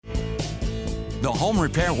The Home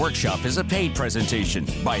Repair Workshop is a paid presentation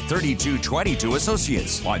by 3222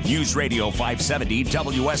 Associates on News Radio 570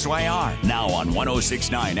 WSYR, now on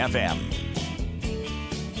 106.9 FM.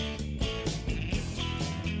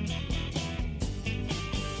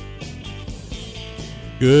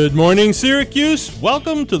 Good morning, Syracuse.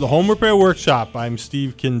 Welcome to the Home Repair Workshop. I'm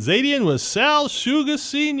Steve Kinzadian with Sal Shuga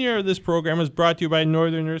Sr. This program is brought to you by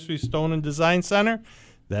Northern Nursery Stone and Design Center.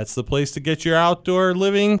 That's the place to get your outdoor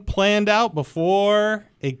living planned out before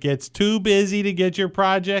it gets too busy to get your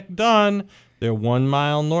project done. They're 1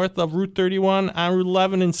 mile north of Route 31 on Route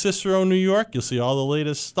 11 in Cicero, New York. You'll see all the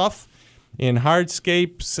latest stuff in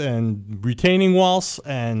hardscapes and retaining walls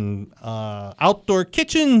and outdoor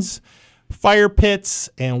kitchens, fire pits,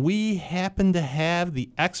 and we happen to have the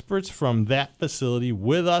experts from that facility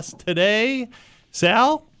with us today.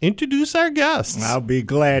 Sal, introduce our guests. I'll be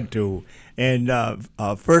glad to. And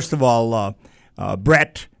first of all,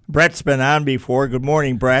 Brett. Brett's been on before. Good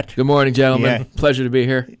morning, Brett. Good morning, gentlemen. Yeah. Pleasure to be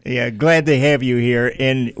here. Yeah, glad to have you here.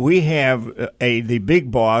 And we have the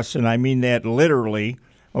big boss, and I mean that literally,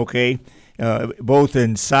 okay, both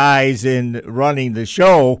in size and running the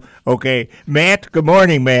show. Okay, Matt. Good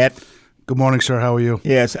morning, Matt. Good morning, sir. How are you?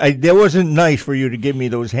 Yes, that wasn't nice for you to give me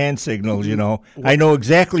those hand signals, you know. I know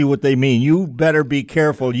exactly what they mean. You better be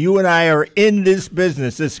careful. You and I are in this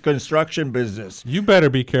business, this construction business. You better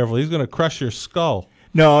be careful. He's going to crush your skull.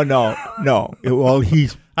 No. Well,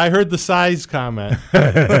 I heard the size comment.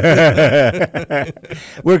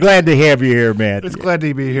 We're glad to have you here, Matt. It's glad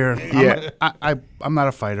to be here. Yeah. I'm not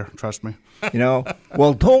a fighter. Trust me. You know,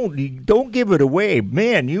 well, don't give it away,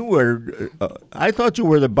 man. You were, I thought you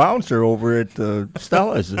were the bouncer over at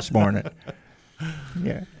Stella's this morning.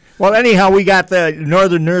 Yeah. Well, anyhow, we got the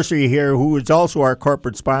Northern Nursery here, who is also our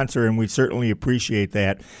corporate sponsor, and we certainly appreciate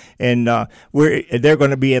that. And they're going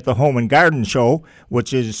to be at the Home and Garden Show,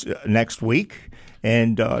 which is next week.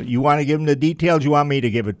 And you want to give them the details? You want me to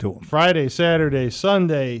give it to them? Friday, Saturday,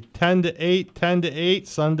 Sunday, 10 to 8, 10 to 8,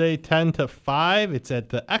 Sunday, 10 to 5. It's at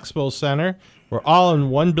the Expo Center. We're all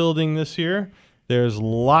in one building this year. There's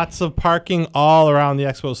lots of parking all around the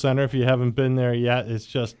Expo Center. If you haven't been there yet, it's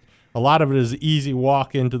just a lot of it is easy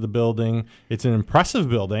walk into the building. It's an impressive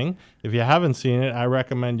building. If you haven't seen it, I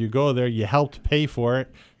recommend you go there. You helped pay for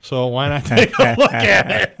it, so why not take a look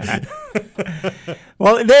at it?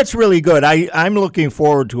 Well, that's really good. I'm looking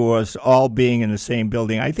forward to us all being in the same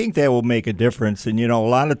building. I think that will make a difference. And, you know, a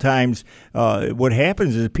lot of times what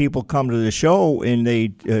happens is people come to the show and they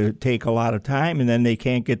take a lot of time and then they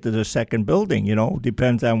can't get to the second building, you know.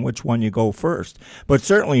 Depends on which one you go first. But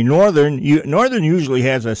certainly Northern usually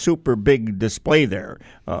has a super big display there.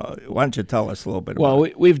 Why don't you tell us a little bit about it?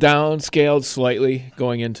 Well, we've downscaled slightly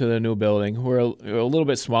going into the new building. We're a little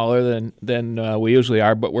bit smaller than we usually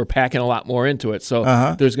are, but we're packing a lot more into it. So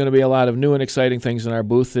there's going to be a lot of new and exciting things in our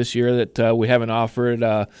booth this year that we haven't offered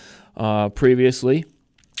previously.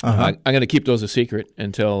 I'm going to keep those a secret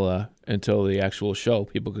until the actual show.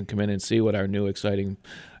 People can come in and see what our new exciting,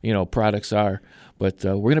 products are. But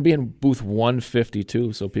we're going to be in booth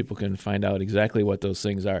 152, so people can find out exactly what those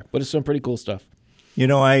things are. But it's some pretty cool stuff. You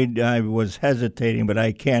know, I was hesitating, but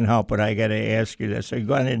I can't help it. I got to ask you this. Are you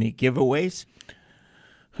got any giveaways?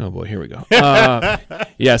 Oh, boy, here we go.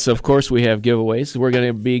 Yes, of course we have giveaways. We're going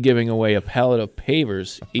to be giving away a pallet of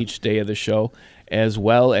pavers each day of the show, as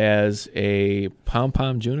well as a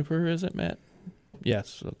pom-pom juniper, is it, Matt?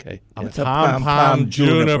 Yes, okay. It's a pom-pom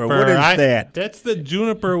juniper. What is that? That's the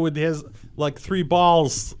juniper with his, like, 3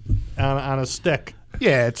 balls on a stick.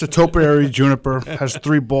 Yeah, it's a topiary juniper. Has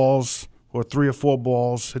 3 balls or 3 or 4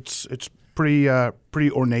 balls. It's pretty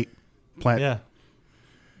ornate plant. Yeah.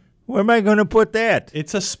 Where am I going to put that?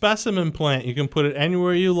 It's a specimen plant. You can put it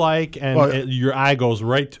anywhere you like, and your eye goes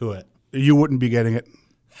right to it. You wouldn't be getting it,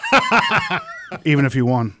 even if you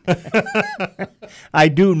won. I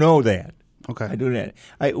do know that. Okay. I do that.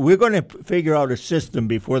 We're going to figure out a system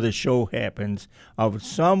before the show happens of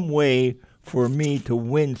some way for me to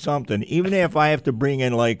win something, even if I have to bring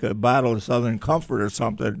in like a bottle of Southern Comfort or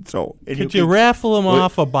something. So could you raffle him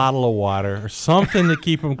off a bottle of water or something to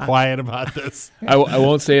keep him quiet about this? I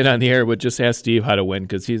won't say it on the air, but just ask Steve how to win,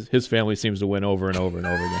 because his family seems to win over and over and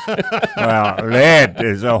over again. Well, that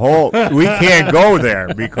is a whole. We can't go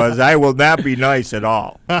there because I will not be nice at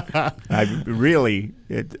all. I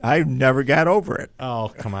never got over it.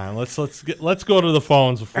 Oh, come on. Let's go to the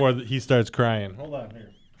phones before he starts crying. Hold on here.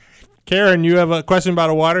 Karen, you have a question about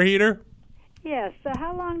a water heater? Yes. So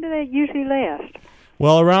how long do they usually last?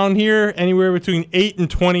 Well, around here, anywhere between 8 and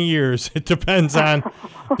 20 years. It depends on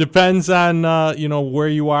where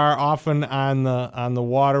you are, often on the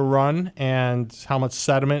water run, and how much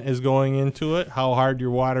sediment is going into it, how hard your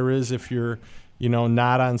water is if you're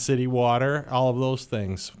not on city water, all of those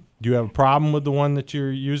things. Do you have a problem with the one that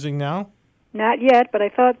you're using now? Not yet, but I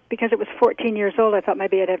thought because it was 14 years old, I thought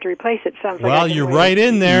maybe I'd have to replace it. Sounds like well, you're right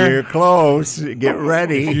in there. You're close. Get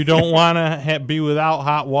ready. If you don't want to be without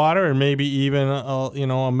hot water and maybe even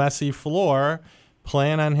a messy floor,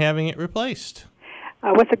 plan on having it replaced.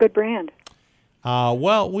 What's a good brand?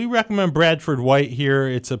 Well, we recommend Bradford White here.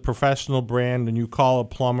 It's a professional brand, and you call a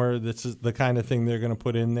plumber. This is the kind of thing they're going to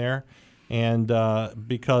put in there, and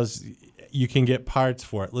because you can get parts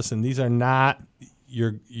for it. Listen, these are not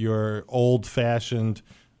your old-fashioned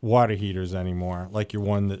water heaters anymore, like your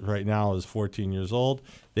one that right now is 14 years old.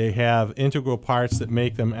 They have integral parts that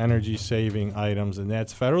make them energy-saving items, and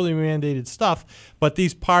that's federally mandated stuff. But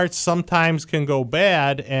these parts sometimes can go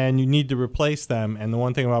bad, and you need to replace them. And the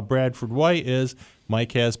one thing about Bradford White is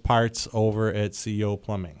Mike has parts over at CEO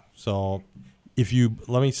Plumbing. So if you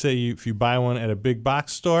buy one at a big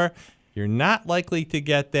box store, you're not likely to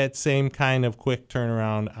get that same kind of quick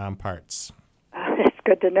turnaround on parts. That's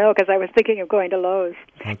good to know because I was thinking of going to Lowe's.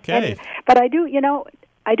 Okay. But I do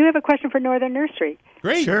have a question for Northern Nursery.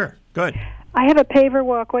 Great. Sure. Good. I have a paver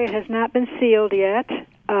walkway. It has not been sealed yet.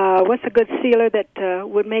 What's a good sealer that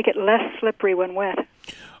would make it less slippery when wet?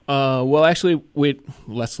 Well, actually,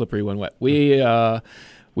 less slippery when wet.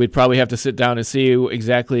 We'd probably have to sit down and see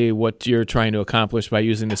exactly what you're trying to accomplish by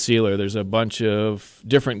using the sealer. There's a bunch of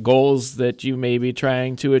different goals that you may be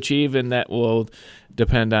trying to achieve, and that will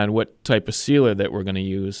depend on what type of sealer that we're going to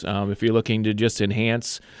use. If you're looking to just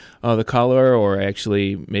enhance the color, or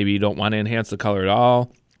actually maybe you don't want to enhance the color at all,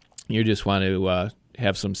 you just want to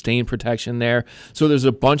have some stain protection there. So there's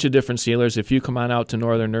a bunch of different sealers. If you come on out to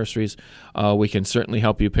Northern Nurseries, we can certainly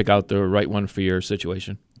help you pick out the right one for your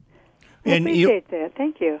situation. I appreciate that.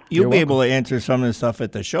 Thank you. You'll be able to answer some of the stuff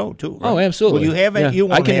at the show too, right? Oh, absolutely. Well, you haven't. Yeah. You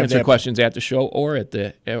won't I can have answer that. questions at the show or at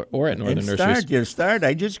Northern Nurseries. You start.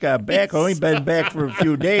 I just got back. Only been back for a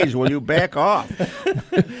few days. Will you back off?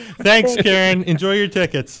 Thanks, Karen. Enjoy your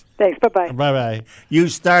tickets. Thanks. Bye-bye. Bye-bye. You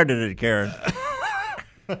started it, Karen.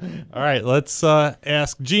 All right, let's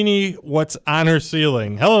ask Jeannie what's on her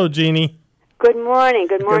ceiling. Hello, Jeannie. Good morning.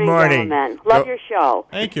 Good morning, morning. gentlemen. Love your show.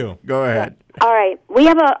 Thank you. Go ahead. All right. We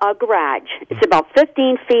have a garage. It's about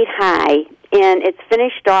 15 feet high, and it's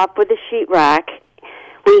finished off with a sheetrock.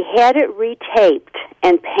 We had it retaped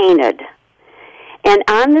and painted. And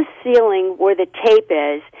on the ceiling where the tape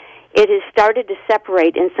is, it has started to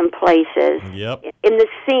separate in some places. Yep. In the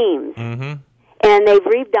seams. Mm-hmm. And they've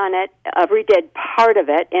redone it, redid part of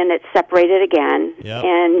it, and it's separated again. Yep.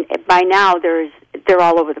 And by now, they're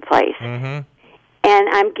all over the place. Mm-hmm. And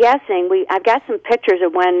I'm guessing I've got some pictures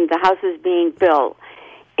of when the house is being built,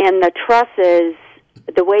 and the trusses,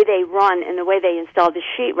 the way they run and the way they install the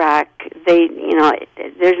sheetrock,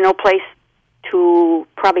 there's no place to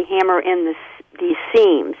probably hammer in these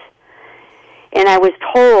seams. And I was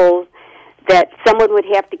told that someone would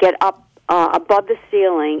have to get up above the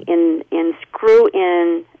ceiling and screw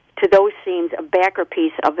in to those seams a backer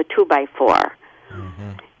piece of a 2x4.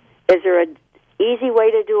 Mm-hmm. Is there an easy way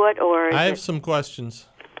to do it, or I have some questions.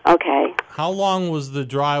 Okay. How long was the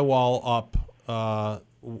drywall up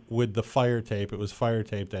with the fire tape? It was fire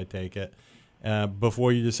taped, I take it,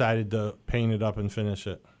 before you decided to paint it up and finish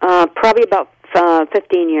it? Probably about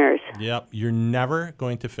 15 years. Yep. You're never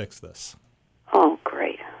going to fix this. Oh,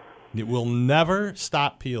 great. It will never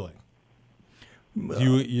stop peeling.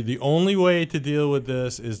 The only way to deal with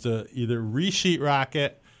this is to either re-sheetrock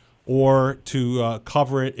it or to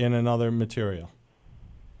cover it in another material.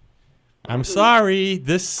 I'm sorry,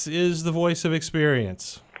 this is the voice of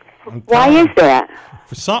experience. Why is that?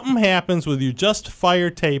 If something happens with you, just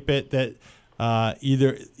fire tape it. That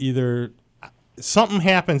either something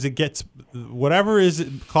happens, it gets whatever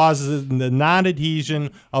it causes the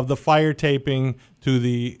non-adhesion of the fire taping to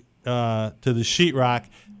the sheetrock.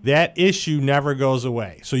 That issue never goes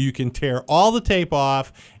away. So you can tear all the tape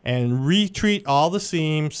off and retreat all the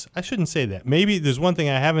seams. I shouldn't say that. Maybe there's one thing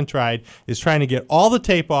I haven't tried is trying to get all the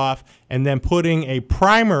tape off and then putting a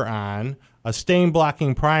primer on, a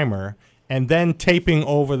stain-blocking primer, and then taping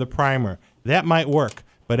over the primer. That might work.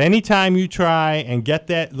 But anytime you try and get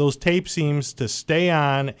those tape seams to stay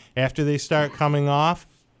on after they start coming off,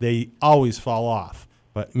 they always fall off.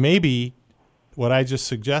 But maybe what I just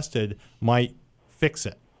suggested might fix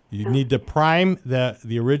it. You need to prime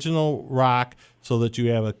the original rock so that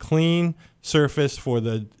you have a clean surface for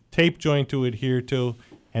the tape joint to adhere to,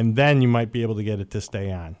 and then you might be able to get it to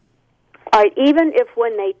stay on. All right, even if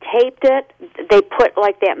when they taped it, they put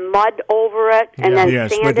like that mud over it and then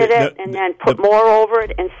sanded it and then put more over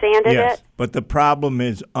it and sanded it? But the problem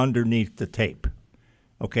is underneath the tape.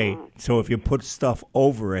 Okay, so if you put stuff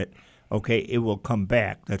over it, okay, it will come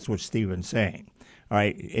back. That's what Stephen's saying. All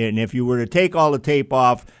right, and if you were to take all the tape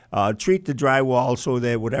off, treat the drywall so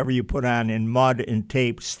that whatever you put on in mud and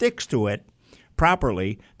tape sticks to it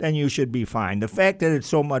properly, then you should be fine. The fact that it's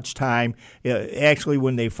so much time, actually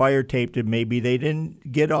when they fire taped it, maybe they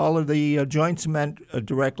didn't get all of the joint cement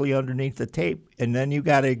directly underneath the tape, and then you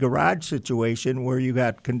got a garage situation where you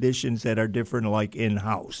got conditions that are different like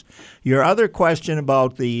in-house. Your other question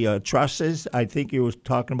about the trusses, I think you were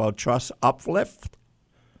talking about truss uplift.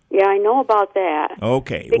 Yeah, I know about that.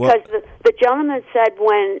 Okay. Because the gentleman said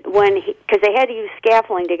when because they had to use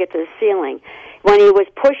scaffolding to get to the ceiling, when he was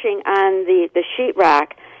pushing on the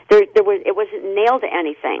sheetrock, it wasn't nailed to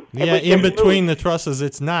anything. Yeah, in between the trusses,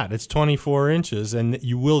 it's not. It's 24 inches, and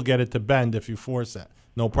you will get it to bend if you force it.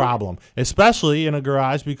 No problem. Especially in a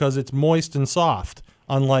garage because it's moist and soft,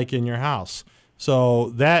 unlike in your house. So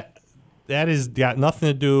that has got nothing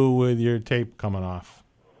to do with your tape coming off.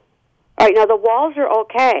 All right, now the walls are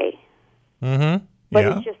okay. Mm-hmm. But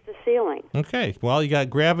it's just the ceiling. Okay. Well, you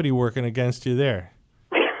got gravity working against you there.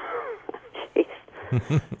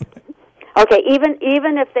 Okay, even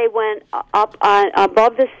if they went up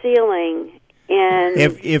above the ceiling, and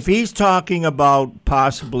if he's talking about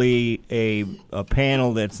possibly a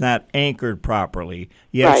panel that's not anchored properly,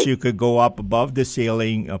 yes, right. You could go up above the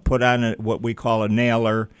ceiling, put on what we call a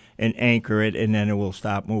nailer, and anchor it, and then it will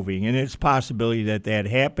stop moving. And it's a possibility that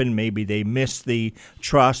happened. Maybe they missed the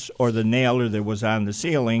truss or the nailer that was on the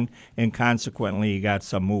ceiling, and consequently you got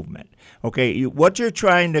some movement. Okay, what you're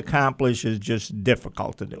trying to accomplish is just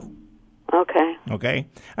difficult to do. Okay. Okay.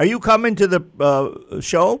 Are you coming to the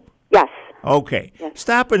show? Yes. Okay. Yes.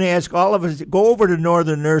 Stop and ask all of us. Go over to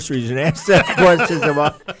Northern Nurseries and ask them questions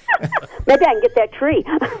about. Maybe I can get that tree.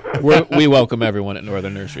 We welcome everyone at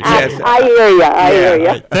Northern Nurseries. Yes. I hear you. I hear you.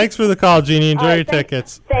 Right. Thanks for the call, Jeannie. Enjoy your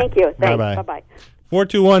tickets. Thank you. Bye-bye. Bye-bye.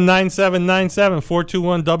 421-9797,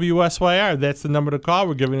 421 WSYR. That's the number to call.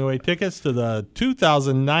 We're giving away tickets to the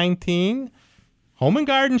 2019 Home and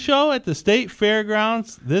Garden Show at the State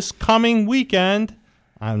Fairgrounds this coming weekend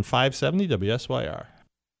on 570 WSYR.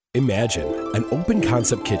 Imagine an open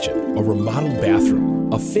concept kitchen, a remodeled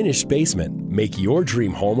bathroom, a finished basement. Make your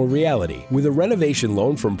dream home a reality with a renovation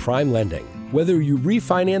loan from Prime Lending. Whether you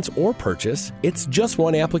refinance or purchase, it's just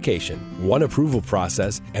one application, one approval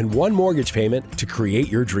process, and one mortgage payment to create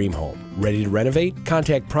your dream home. Ready to renovate?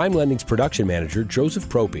 Contact Prime Lending's production manager, Joseph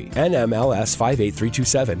Propey, NMLS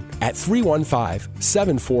 58327, at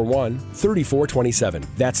 315-741-3427.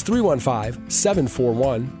 That's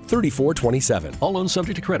 315-741-3427. All loans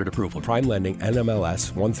subject to credit approval. Prime Lending, NMLS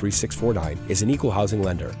 13649, is an equal housing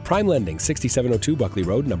lender. Prime Lending, 6702 Buckley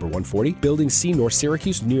Road, number 140, Building C, North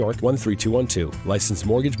Syracuse, New York, 13212. Licensed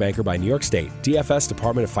mortgage banker by New York State. DFS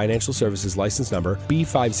Department of Financial Services license number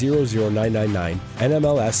B500999,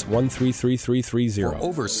 NMLS 133330. For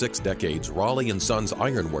over 6 decades, Raleigh & Sons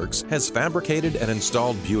Ironworks has fabricated and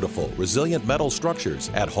installed beautiful, resilient metal structures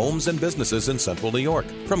at homes and businesses in central New York.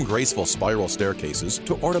 From graceful spiral staircases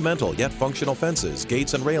to ornamental yet functional fences,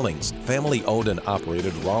 gates, and railings, family-owned and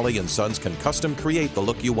operated Raleigh & Sons can custom create the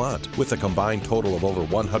look you want. With a combined total of over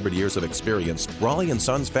 100 years of experience, Raleigh &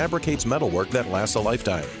 Sons fabricates metalwork that lasts a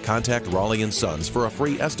lifetime. Contact Raleigh & Sons for a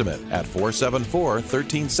free estimate at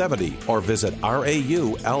 474-1370 or visit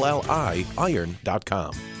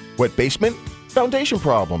RAULLIiron.com. Wet basement? Foundation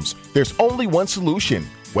problems. There's only one solution.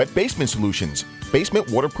 Wet Basement Solutions. Basement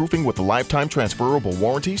waterproofing with a lifetime transferable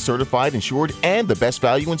warranty, certified, insured, and the best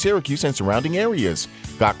value in Syracuse and surrounding areas.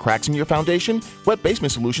 Got cracks in your foundation? Wet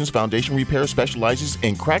Basement Solutions Foundation Repair specializes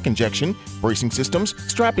in crack injection, bracing systems,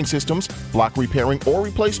 strapping systems, block repairing or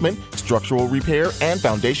replacement, structural repair, and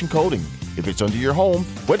foundation coating. If it's under your home,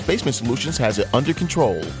 Wet Basement Solutions has it under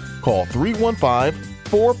control. Call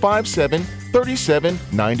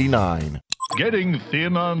 315-457-3799. Getting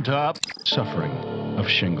thin on top, suffering of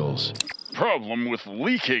shingles. Problem with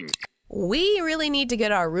leaking. We really need to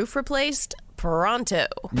get our roof replaced pronto.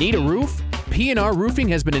 Need a roof? P&R Roofing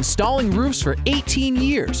has been installing roofs for 18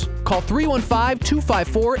 years. Call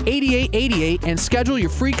 315-254-8888 and schedule your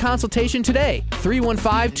free consultation today.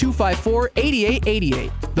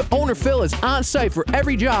 315-254-8888. The owner Phil is on site for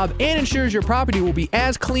every job and ensures your property will be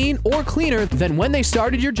as clean or cleaner than when they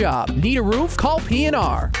started your job. Need a roof? Call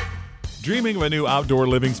P&R. Dreaming of a new outdoor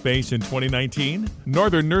living space in 2019?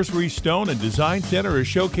 Northern Nursery Stone and Design Center is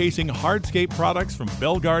showcasing hardscape products from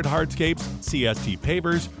Belgard Hardscapes, CST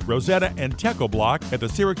Pavers, Rosetta, and Teco Block at the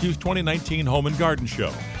Syracuse 2019 Home and Garden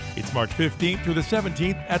Show. It's March 15th through the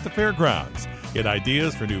 17th at the fairgrounds. Get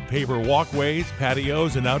ideas for new paver walkways,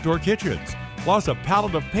 patios, and outdoor kitchens. Plus, a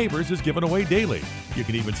pallet of pavers is given away daily. You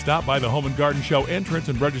can even stop by the Home and Garden Show entrance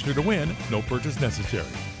and register to win. No purchase necessary.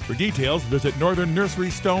 For details, visit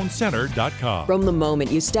northernnurserystonecenter.com. From the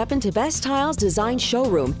moment you step into Best Tile's design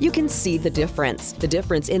showroom, you can see the difference. The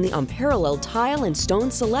difference in the unparalleled tile and stone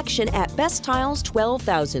selection at Best Tile's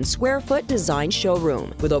 12,000 square foot design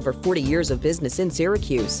showroom. With over 40 years of business in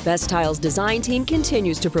Syracuse, Best Tile's design team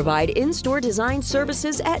continues to provide in-store design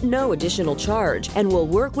services at no additional charge and will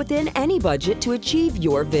work within any budget to achieve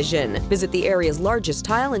your vision. Visit the area's largest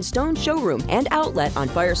tile and stone showroom and outlet on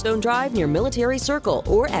Firestone Drive near Military Circle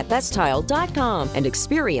or at besttile.com and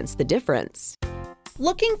experience the difference.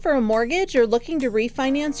 Looking for a mortgage or looking to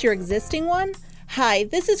refinance your existing one? Hi,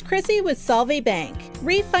 this is Chrissy with Solve Bank.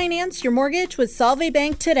 Refinance your mortgage with Solve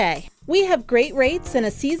Bank today. We have great rates and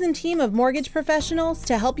a seasoned team of mortgage professionals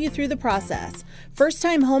to help you through the process.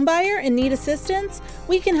 First-time homebuyer and need assistance?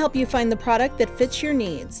 We can help you find the product that fits your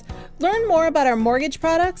needs. Learn more about our mortgage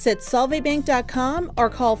products at solvebank.com or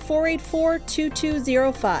call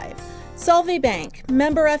 484-2205. Solve Bank,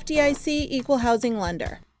 member FDIC, equal housing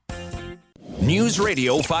lender. News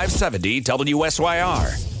Radio 570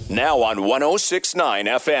 WSYR. Now on 106.9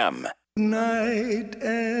 FM. Night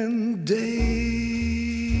and day,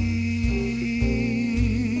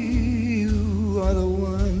 you are the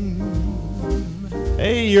one.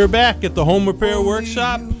 Hey, you're back at the Home Repair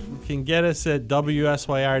Workshop. You can get us at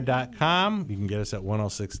WSYR.com. You can get us at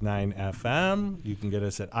 106.9 FM. You can get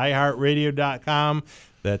us at iHeartRadio.com.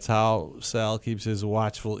 That's how Sal keeps his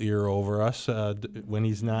watchful ear over us when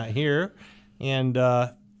he's not here. And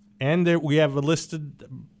there, we have a listed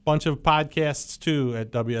bunch of podcasts, too,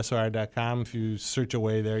 at WSYR.com. If you search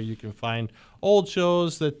away there, you can find old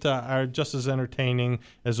shows that are just as entertaining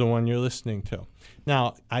as the one you're listening to.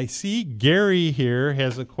 Now, I see Gary here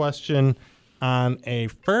has a question on a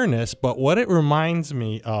furnace, but what it reminds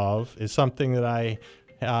me of is something that I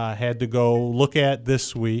had to go look at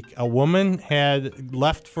this week. A woman had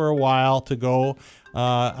left for a while to go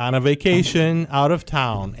on a vacation out of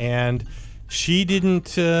town, and she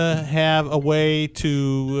didn't have a way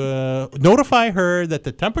to notify her that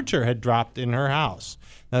the temperature had dropped in her house.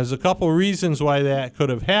 Now, there's a couple of reasons why that could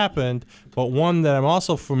have happened, but one that I'm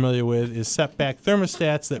also familiar with is setback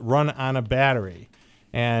thermostats that run on a battery.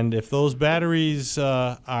 And if those batteries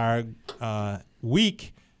are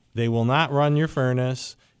weak, they will not run your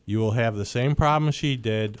furnace. You will have the same problem she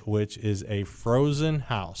did, which is a frozen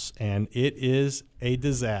house, and it is a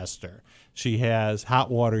disaster. She has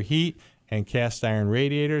hot water heat and cast iron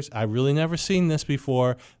radiators. I've really never seen this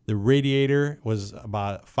before. The radiator was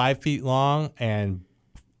about 5 feet long and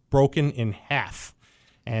broken in half.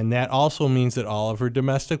 And that also means that all of her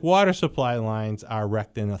domestic water supply lines are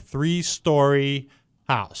wrecked in a 3-story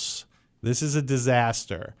house. This is a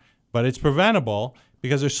disaster, but it's preventable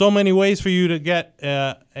because there's so many ways for you to get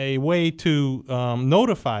a way to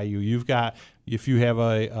notify you. You've got, if you have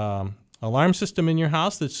a alarm system in your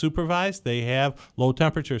house that's supervised, they have low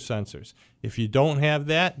temperature sensors. If you don't have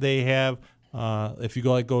that, they have, if you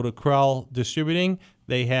go to Krell Distributing,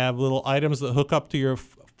 they have little items that hook up to your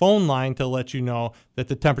phone line to let you know that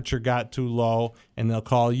the temperature got too low, and they'll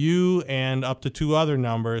call you and up to 2 other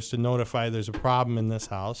numbers to notify there's a problem in this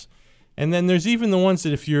house. And then there's even the ones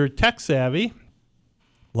that if you're tech savvy,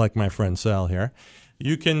 like my friend Sal here,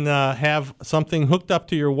 you can have something hooked up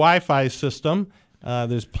to your Wi-Fi system.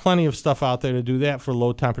 There's plenty of stuff out there to do that for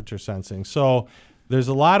low temperature sensing. So there's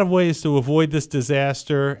a lot of ways to avoid this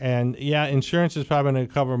disaster. And, yeah, insurance is probably going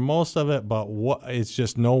to cover most of it, but it's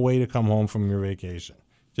just no way to come home from your vacation.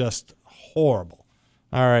 Just horrible.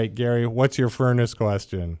 All right, Gary, what's your furnace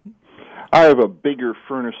question? I have a bigger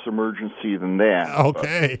furnace emergency than that.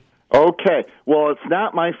 Okay. Okay. Well, it's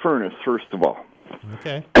not my furnace, first of all.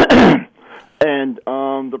 Okay. And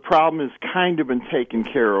the problem has kind of been taken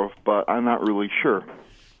care of, but I'm not really sure.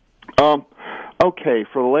 Okay,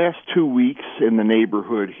 for the last 2 weeks in the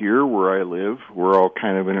neighborhood here where I live, we're all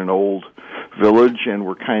kind of in an old village, and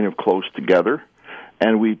we're kind of close together.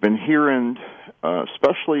 And we've been hearing,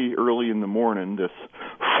 especially early in the morning, this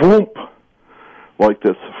whoop, like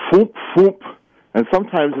this whoop, whoop, and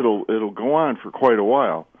sometimes it'll go on for quite a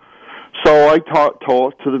while. So I talked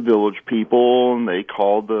to the village people, and they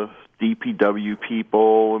called the DPW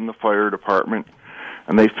people and the fire department,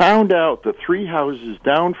 and they found out that 3 houses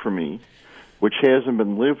down from me, which hasn't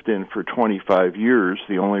been lived in for 25 years,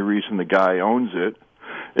 the only reason the guy owns it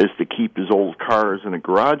is to keep his old cars in a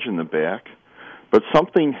garage in the back, but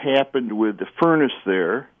something happened with the furnace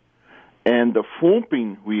there, and the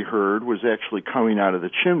whooping we heard was actually coming out of the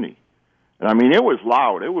chimney. And I mean, it was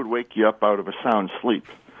loud. It would wake you up out of a sound sleep.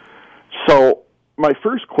 So my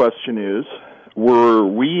first question is, were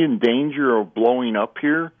we in danger of blowing up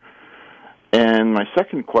here? And my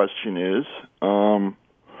second question is,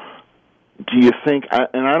 do you think?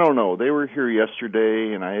 And I don't know. They were here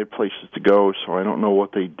yesterday, and I had places to go, so I don't know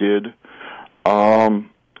what they did.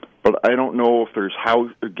 But I don't know if there's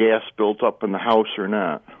gas built up in the house or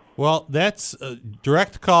not. Well, that's a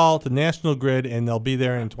direct call to National Grid, and they'll be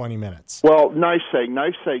there in 20 minutes. Well,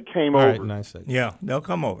 NYSEG came over. All right, NYSEG. Yeah, they'll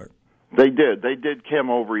come over. They did. They did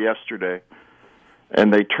come over yesterday,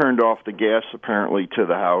 and they turned off the gas apparently to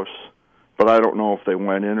the house. But I don't know if they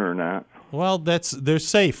went in or not. Well, they're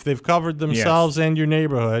safe. They've covered themselves and your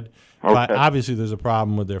neighborhood. Okay. But obviously, there's a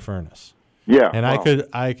problem with their furnace. Yeah, and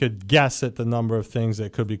I could guess at the number of things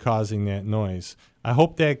that could be causing that noise. I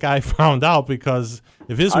hope that guy found out, because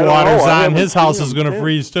if his water's on, his house is going to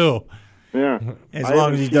freeze too. Yeah, as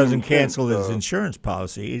long as he doesn't cancel his insurance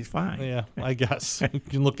policy, he's fine. Yeah, I guess you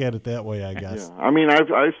can look at it that way. I guess. Yeah. I mean,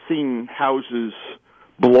 I've seen houses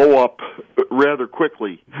blow up rather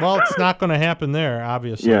quickly. Well, it's not going to happen there,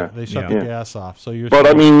 obviously. Yeah. They shut the gas off. So you're. But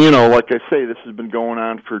I mean, like I say, this has been going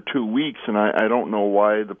on for 2 weeks, and I don't know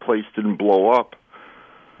why the place didn't blow up.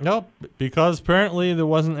 Nope, because apparently there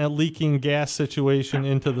wasn't a leaking gas situation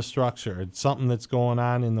into the structure. It's something that's going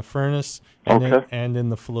on in the furnace and in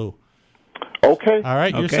the flue. Okay. All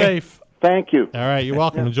right, you're safe. Thank you. All right, you're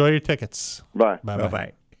welcome. Enjoy your tickets. Bye.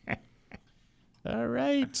 Bye-bye. All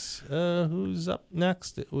right, who's up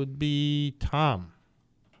next? It would be Tom.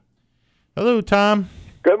 Hello, Tom.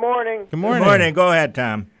 Good morning. Good morning. Good morning. Go ahead,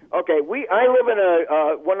 Tom. Okay, I live in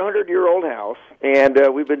a 100-year-old house, and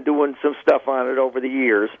we've been doing some stuff on it over the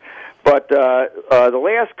years. But the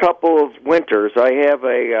last couple of winters, I have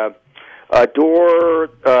a door.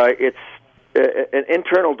 It's an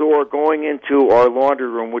internal door going into our laundry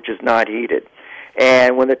room, which is not heated.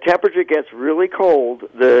 And when the temperature gets really cold,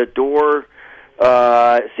 the door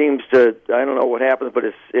seems to, I don't know what happens, but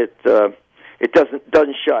it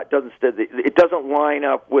doesn't shut, it doesn't line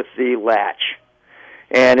up with the latch.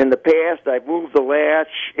 And in the past, I've moved the latch,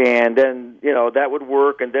 and then that would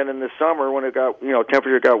work. And then in the summer, when it got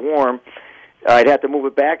temperature got warm, I'd have to move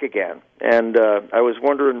it back again. And I was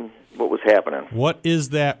wondering what was happening. What is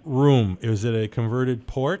that room? Is it a converted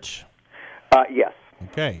porch? Yes.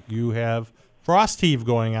 Okay, you have frost heave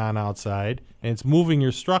going on outside, and it's moving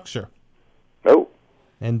your structure. Oh.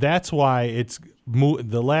 And that's why it's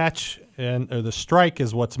the latch or the strike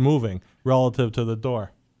is what's moving relative to the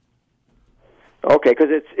door. Okay, because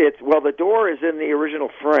the door is in the original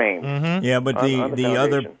frame. Mm-hmm. Yeah, but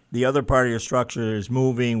the other part of your structure is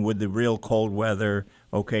moving with the real cold weather.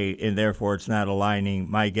 Okay, and therefore it's not aligning.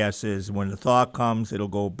 My guess is when the thaw comes, it'll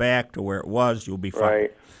go back to where it was. You'll be fine.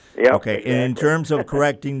 Right. Yeah. Okay, exactly. And in terms of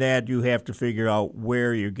correcting that, you have to figure out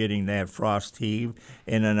where you're getting that frost heave.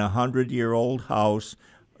 And in a 100-year-old house,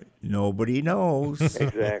 nobody knows.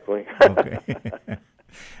 Exactly. Okay.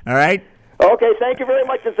 All right. Okay, thank you very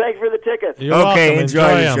much, and thank you for the tickets. You're welcome.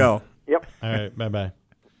 Enjoy the show. Yep. All right, bye-bye.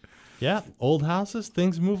 Yeah, old houses,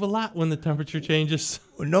 things move a lot when the temperature changes.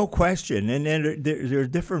 No question. And then there are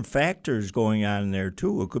different factors going on there,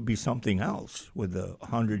 too. It could be something else with a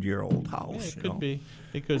 100-year-old house. Yeah, it could be.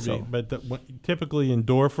 It could be. But typically in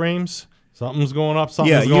door frames, something's going up,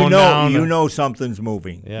 something's going down. You know something's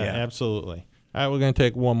moving. Yeah, absolutely. All right, we're going to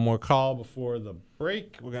take one more call before the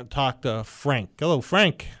break. We're going to talk to Frank. Hello,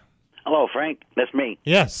 Frank. Hello, Frank. That's me.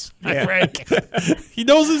 Yes. Hi, Frank. He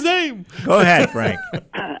knows his name. Go ahead, Frank.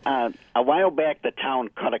 A while back, the town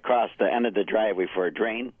cut across the end of the driveway for a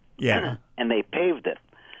drain. Yeah. And they paved it,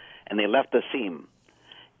 and they left a seam.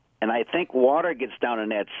 And I think water gets down in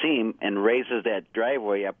that seam and raises that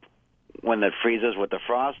driveway up when it freezes with the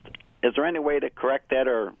frost. Is there any way to correct that,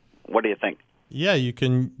 or what do you think? Yeah, you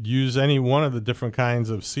can use any one of the different kinds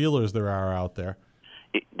of sealers there are out there.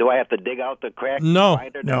 Do I have to dig out the crack?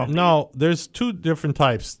 No. There's two different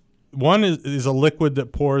types. One is a liquid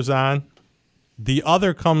that pours on. The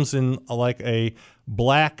other comes in like a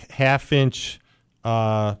black half-inch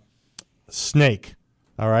snake,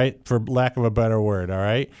 all right, for lack of a better word, all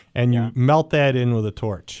right? And you melt that in with a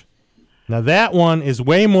torch. Now, that one is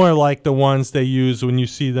way more like the ones they use when you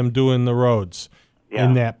see them doing the roads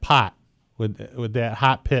in that pot with that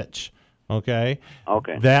hot pitch. Okay.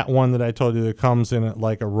 That one that I told you that comes in it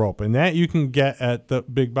like a rope, and that you can get at the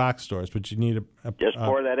big box stores, but you need just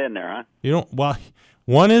pour that in there, huh? You don't. Well,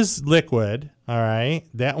 one is liquid. All right.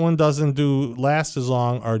 That one doesn't last as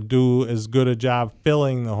long or do as good a job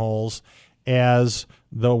filling the holes as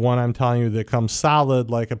the one I'm telling you that comes solid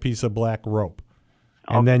like a piece of black rope,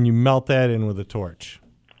 and then you melt that in with a torch.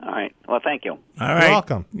 All right. Well, thank you. All right. You're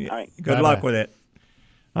welcome. All right. Good luck with it.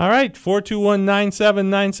 All right,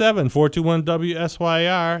 421-9797,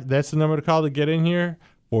 421-WSYR. That's the number to call to get in here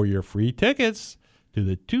for your free tickets to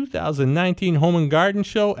the 2019 Home and Garden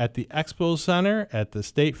Show at the Expo Center at the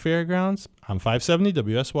State Fairgrounds on 570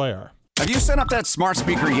 WSYR. Have you set up that smart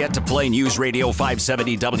speaker yet to play News Radio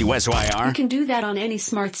 570 WSYR? You can do that on any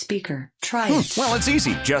smart speaker. Try it. Well, it's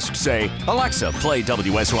easy. Just say, Alexa, play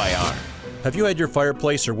WSYR. Have you had your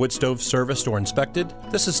fireplace or wood stove serviced or inspected?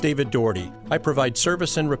 This is David Doherty. I provide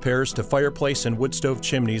service and repairs to fireplace and wood stove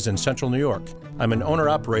chimneys in central New York. I'm an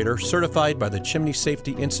owner-operator certified by the Chimney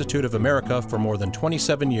Safety Institute of America for more than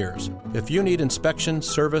 27 years. If you need inspection,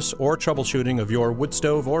 service, or troubleshooting of your wood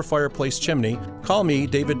stove or fireplace chimney, call me,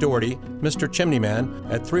 David Doherty, Mr.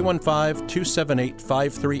 Chimneyman, at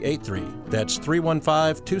 315-278-5383. That's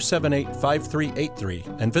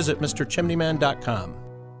 315-278-5383. And visit MrChimneyman.com.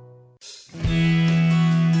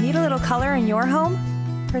 Need a little color in your home?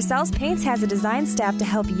 Purcell's Paints has a design staff to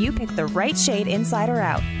help you pick the right shade inside or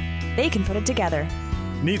out. They can put it together.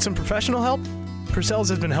 Need some professional help? Purcell's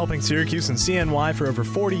has been helping Syracuse and CNY for over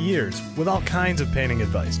 40 years with all kinds of painting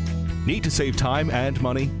advice. Need to save time and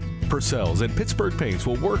money? Purcell's and Pittsburgh Paints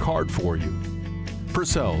will work hard for you.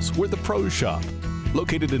 Purcell's, where the pros shop.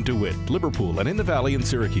 Located in DeWitt, Liverpool, and in the Valley in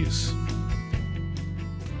Syracuse.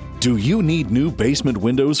 Do you need new basement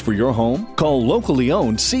windows for your home? Call locally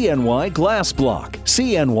owned CNY Glass Block.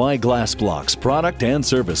 CNY Glass Block's product and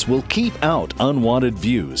service will keep out unwanted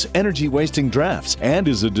views, energy-wasting drafts, and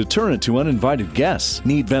is a deterrent to uninvited guests.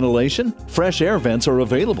 Need ventilation? Fresh air vents are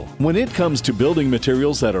available. When it comes to building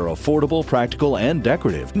materials that are affordable, practical, and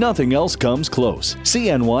decorative, nothing else comes close.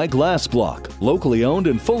 CNY Glass Block. Locally owned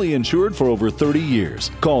and fully insured for over 30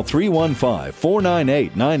 years. Call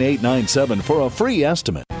 315-498-9897 for a free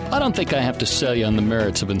estimate. I don't think I have to sell you on the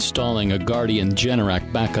merits of installing a Guardian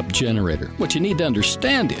Generac backup generator. What you need to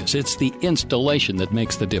understand is it's the installation that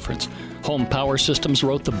makes the difference. Home Power Systems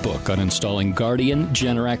wrote the book on installing Guardian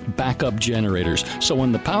Generac backup generators, so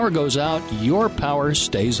when the power goes out, your power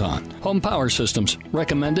stays on. Home Power Systems,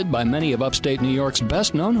 recommended by many of upstate New York's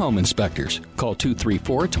best-known home inspectors. Call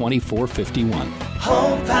 234-2451.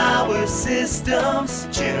 Home Power Systems,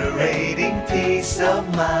 generating peace of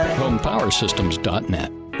mind.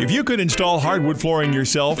 HomePowerSystems.net. If you could install hardwood flooring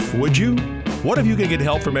yourself, would you? What if you could get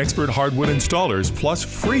help from expert hardwood installers plus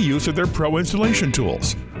free use of their pro installation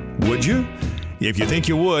tools? Would you? If you think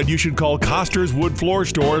you would, you should call Coster's Wood Floor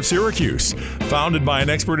Store of Syracuse. Founded by an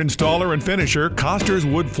expert installer and finisher, Coster's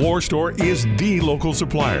Wood Floor Store is the local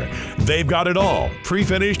supplier. They've got it all.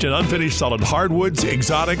 Pre-finished and unfinished solid hardwoods,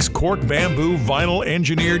 exotics, cork, bamboo, vinyl,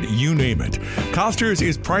 engineered, you name it. Coster's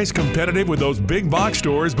is price competitive with those big box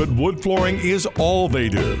stores, but wood flooring is all they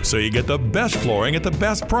do. So you get the best flooring at the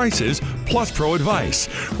best prices, plus pro advice.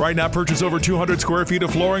 Right now, purchase over 200 square feet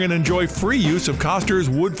of flooring and enjoy free use of Coster's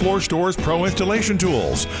Wood Floor Store's pro installation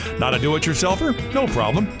tools. Not a do-it-yourselfer? No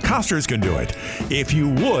problem. Coster's can do it. If you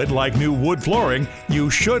would like new wood flooring, you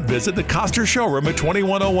should visit the Coster showroom at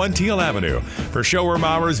 2101 Teal Avenue. For showroom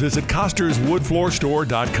hours, visit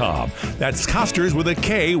CostersWoodFloorStore.com. That's Coster's with a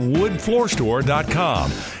K,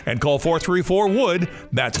 woodfloorstore.com. And call 434-WOOD.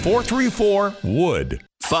 That's 434-WOOD.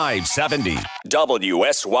 570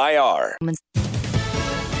 WSYR.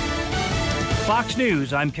 Fox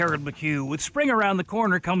News, I'm Karen McHugh. With spring around the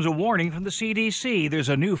corner comes a warning from the CDC. There's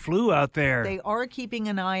a new flu out there. They are keeping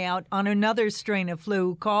an eye out on another strain of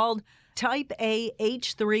flu called Type A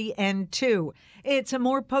H3N2. It's a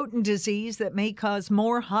more potent disease that may cause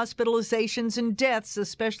more hospitalizations and deaths,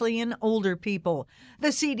 especially in older people. The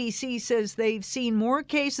CDC says they've seen more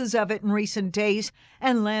cases of it in recent days,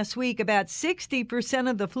 and last week about 60%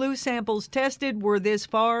 of the flu samples tested were this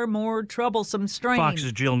far more troublesome strain.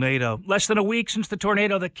 Fox's Jill Nato. Less than a week since the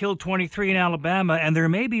tornado that killed 23 in Alabama, and there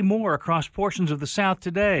may be more across portions of the South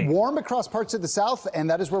today. Warm across parts of the South, and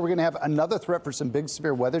that is where we're going to have another threat for some big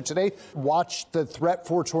severe weather today. Watch the threat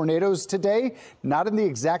for tornadoes today. Not in the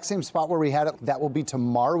exact same spot where we had it. That will be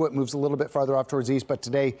tomorrow. It moves a little bit farther off towards east, but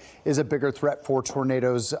today is a bigger threat for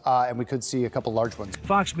tornadoes, and we could see a couple large ones.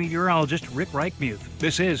 Fox meteorologist Rick Reichmuth.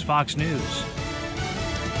 This is Fox News.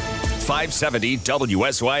 570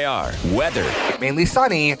 WSYR. Weather. Mainly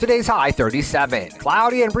sunny. Today's high 37.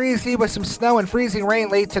 Cloudy and breezy with some snow and freezing rain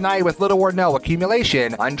late tonight with little or no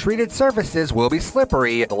accumulation. Untreated surfaces will be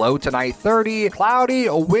slippery. The low tonight 30. Cloudy,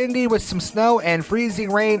 windy with some snow and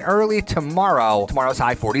freezing rain early tomorrow. Tomorrow's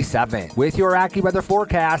high 47. With your AccuWeather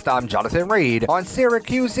forecast, I'm Jonathan Reed on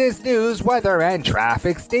Syracuse's news, weather, and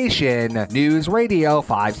traffic station. News Radio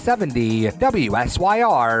 570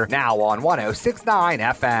 WSYR. Now on 106.9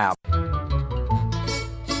 FM.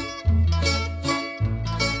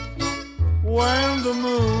 When the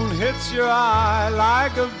moon hits your eye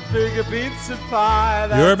like a big pizza pie.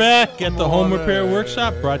 You're back at the Home Repair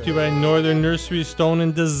Workshop, brought to you by Northern Nursery Stone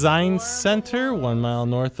and Design Center, 1 mile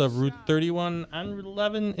north of Route 31 on Route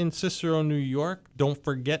 11 in Cicero, New York. Don't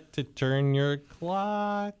forget to turn your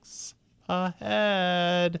clocks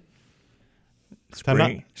ahead.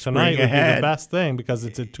 Tonight will be the best thing because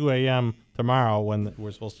it's at 2 a.m. tomorrow when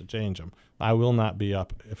we're supposed to change them. I will not be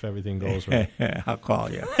up if everything goes right. I'll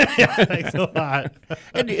call you. Thanks a lot.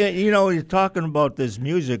 And, you're talking about this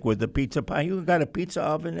music with the pizza pie. You got a pizza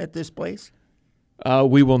oven at this place?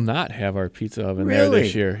 We will not have our pizza oven there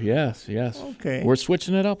this year. Yes. Okay. We're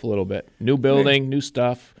switching it up a little bit. New building, new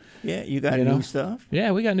stuff. Yeah, you got new stuff?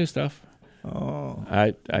 Yeah, we got new stuff. Oh,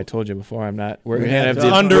 I told you before. I'm not. We're gonna have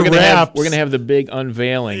the big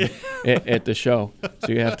unveiling at the show.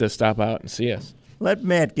 So you have to stop out and see us. Let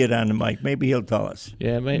Matt get on the mic. Maybe he'll tell us.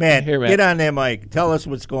 Yeah, Matt, get on that mic. Tell us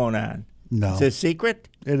what's going on. No, it's a secret.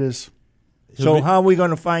 It is. So how are we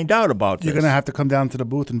going to find out about this? You're going to have to come down to the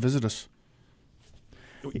booth and visit us.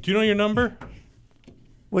 Do you know your number?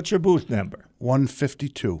 What's your booth number?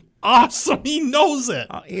 152. Awesome. He knows it.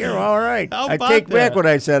 Here, all right. How I about take that? back what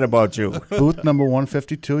I said about you. Booth number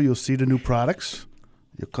 152. You'll see the new products.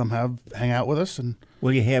 You'll come hang out with us. And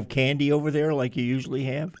will you have candy over there like you usually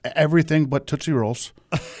have? Everything but Tootsie Rolls.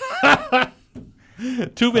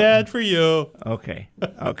 Too bad for you. Okay.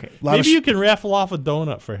 Maybe you can raffle off a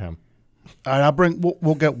donut for him. All right,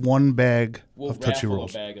 we'll get one bag of Tootsie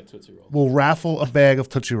Rolls. We'll raffle a bag of Tootsie Rolls. We'll raffle a bag of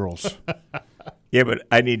Tootsie Rolls. Yeah, but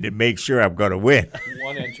I need to make sure I'm going to win.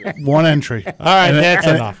 One entry. All right, that's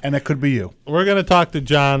enough. And it could be you. We're going to talk to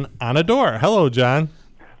John on a door. Hello, John.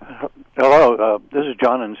 Hello, this is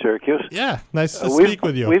John in Syracuse. Yeah, nice to speak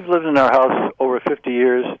with you. We've lived in our house over 50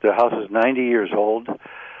 years. The house is 90 years old.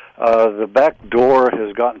 The back door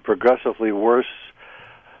has gotten progressively worse.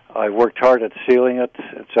 I worked hard at sealing it,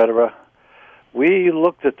 etc. We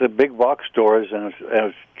looked at the big box doors and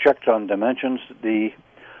have checked on dimensions. The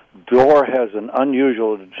door has an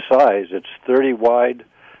unusual size. It's 30 wide,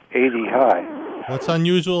 80 high. What's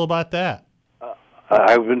unusual about that?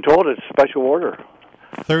 I've been told it's special order.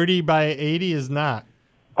 30 by 80 is not.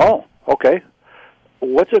 Oh, okay.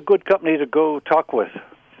 What's a good company to go talk with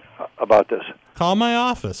about this? Call my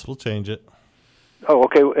office. We'll change it. Oh,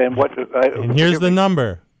 okay. And what? And here's the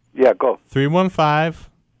number. Yeah, go.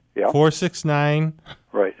 315-469-3258.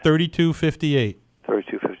 3258.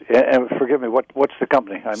 And forgive me, what's the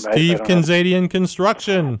company? Steve Kinzadian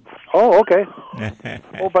Construction. Oh, okay.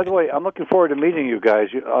 Oh, by the way, I'm looking forward to meeting you guys.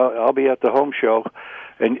 I'll be at the home show,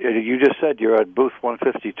 and you just said you're at booth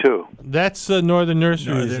 152. That's Northern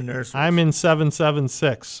Nurseries. I'm in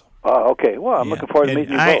 776. Okay. Well, I'm looking forward to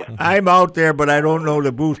meeting you both. I'm out there, but I don't know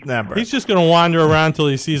the booth number. He's just going to wander around till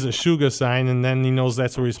he sees a Shuga sign, and then he knows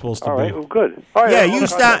that's where he's supposed to be. All right. Well, good. All right,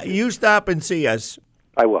 yeah, you stop and see us.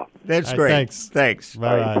 I will. That's great. Thanks.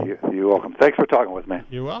 Bye. Right, you're welcome. Thanks for talking with me.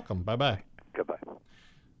 You're welcome. Bye-bye. Goodbye.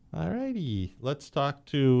 All righty. Let's talk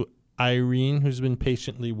to Irene, who's been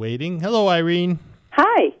patiently waiting. Hello, Irene.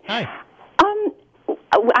 Hi. Hi.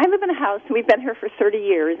 I live in a house, and we've been here for 30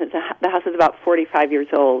 years. The house is about 45 years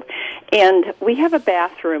old. And we have a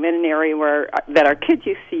bathroom in an area that our kids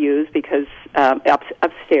used to use because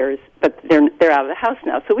upstairs, but they're out of the house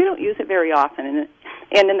now. So we don't use it very often.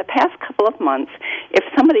 And in the past couple of months, if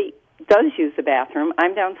somebody does use the bathroom,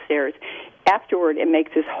 I'm downstairs. Afterward, it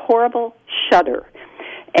makes this horrible shudder.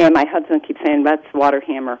 And my husband keeps saying, that's water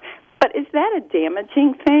hammer. But is that a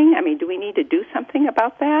damaging thing? I mean, do we need to do something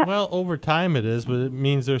about that? Well, over time it is, but it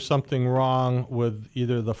means there's something wrong with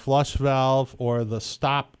either the flush valve or the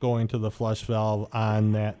stop going to the flush valve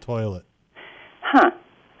on that toilet. Huh.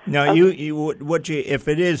 Now, if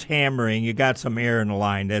it is hammering, you got some air in the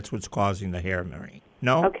line. That's what's causing the hammering.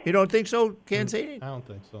 No? Okay. You don't think so, Kanzadian? I don't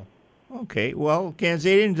think so. Okay, well,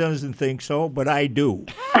 Kanzadian doesn't think so, but I do.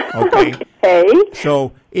 Okay?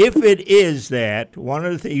 So if it is that, one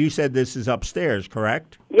of the things, you said this is upstairs,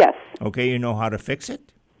 correct? Yes. Okay, you know how to fix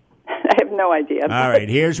it? I have no idea. All right,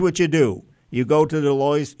 here's what you do. You go to the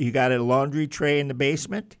Lowe's, you got a laundry tray in the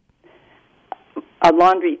basement? A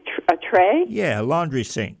laundry tray? Yeah, a laundry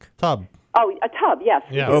sink. Tub. Oh, a tub, yes.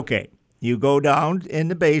 Yeah. Okay, you go down in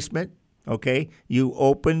the basement, okay? You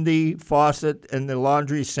open the faucet in the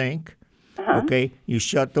laundry sink, okay? You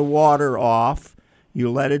shut the water off. You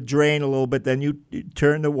let it drain a little bit, then you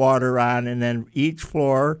turn the water on, and then each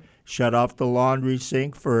floor, shut off the laundry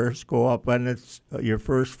sink first, go up on your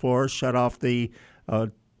first floor, shut off the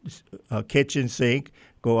kitchen sink,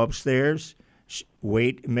 go upstairs,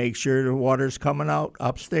 wait, make sure the water's coming out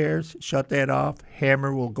upstairs, shut that off,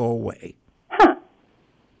 hammer will go away.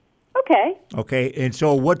 Okay. Okay, and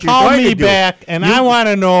so what you're Call going me to do... back, and I want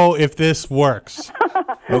to know if this works.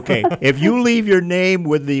 Okay, if you leave your name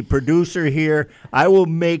with the producer here, I will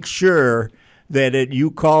make sure that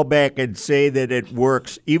you call back and say that it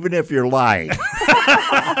works, even if you're lying.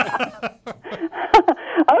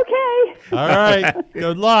 Okay. All right.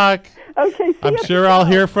 Good luck. Okay. I'm sure I'll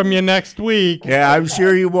hear from you next week. Yeah, I'm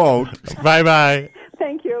sure you won't. Bye-bye.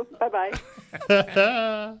 Thank you.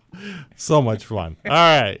 Bye-bye. So much fun. All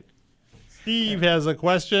right. Steve has a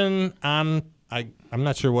question on, I'm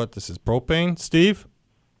not sure what this is, propane. Steve?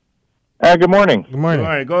 Good morning. Good morning.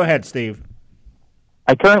 All right, go ahead, Steve.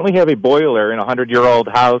 I currently have a boiler in a 100-year-old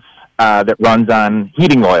house that runs on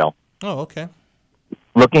heating oil. Oh, okay.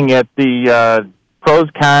 Looking at the pros,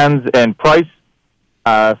 cons, and price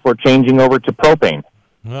for changing over to propane.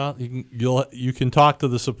 Well, you can talk to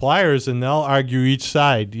the suppliers, and they'll argue each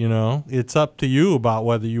side. You know, it's up to you about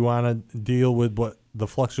whether you want to deal with what the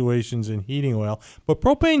fluctuations in heating oil. But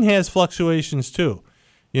propane has fluctuations too.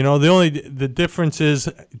 You know, the difference is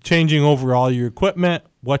changing over all your equipment.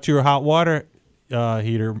 What's your hot water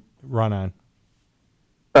heater run on?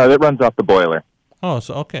 That runs off the boiler. Oh,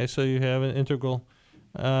 so okay, so you have an integral.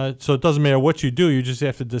 So it doesn't matter what you do; you just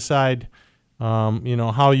have to decide,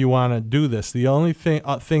 how you want to do this. The only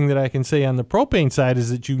thing that I can say on the propane side is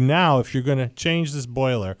that if you're going to change this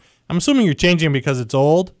boiler, I'm assuming you're changing because it's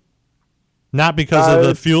old, not because of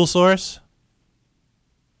the fuel source.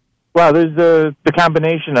 Well, there's the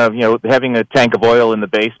combination of having a tank of oil in the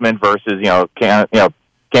basement versus can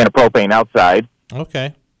of propane outside.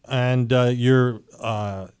 Okay, and your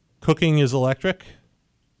cooking is electric.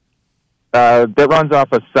 That runs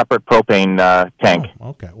off a separate propane tank. Oh,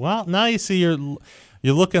 okay. Well, now you see you're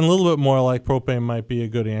looking a little bit more like propane might be a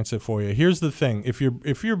good answer for you. Here's the thing: if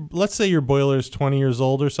you're let's say your boiler is 20 years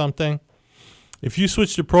old or something, if you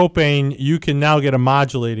switch to propane, you can now get a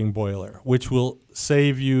modulating boiler, which will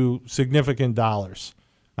save you significant dollars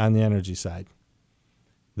on the energy side.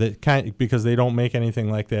 Because they don't make anything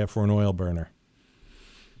like that for an oil burner.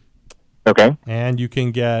 Okay. And you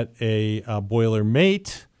can get a boiler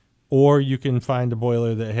mate. Or you can find a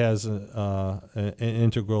boiler that has an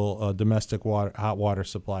integral domestic hot water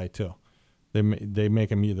supply too. They make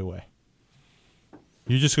them either way.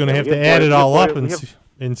 You're just going to have to add it all up and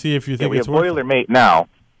see if you think it's worth it. We have boiler mate now.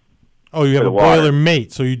 Oh, you have a boiler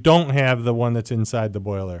mate, so you don't have the one that's inside the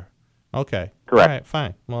boiler. Okay. Correct. All right,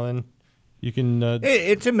 fine. Well, then you can...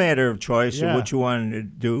 it's a matter of choice of what you want to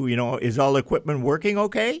do. Is all the equipment working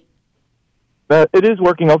okay? It is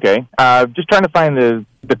working okay. Just trying to find the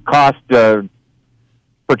cost for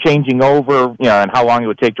changing over, and how long it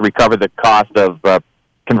would take to recover the cost of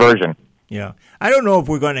conversion. Yeah. I don't know if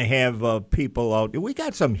we're going to have people out there. We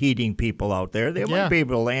got some heating people out there. They might be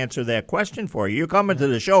able to answer that question for you. You're coming to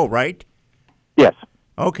the show, right? Yes.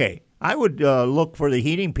 Okay. I would look for the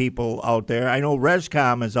heating people out there. I know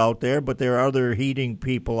Rescom is out there, but there are other heating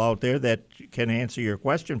people out there that can answer your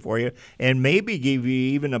question for you and maybe give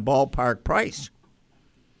you even a ballpark price.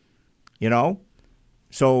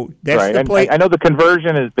 So that's right. the place. I know the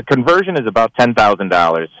conversion is about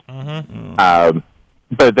 $10,000. Mm-hmm.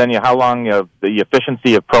 But then how long the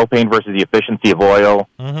efficiency of propane versus the efficiency of oil?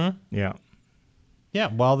 Mm-hmm. Yeah. Yeah,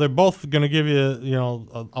 well, they're both going to give you,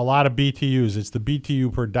 a lot of BTUs. It's the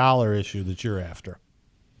BTU per dollar issue that you're after.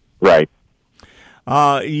 Right.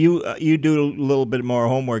 You do a little bit more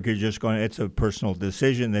homework. You're just going. It's a personal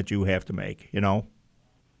decision that you have to make. But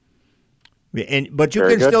you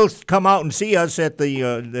can still come out and see us at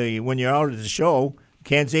the when you're out at the show.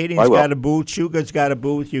 Kanzadian's got a booth. Shuga's got a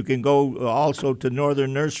booth. You can go also to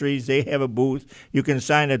Northern Nurseries. They have a booth. You can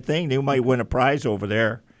sign a thing. You might win a prize over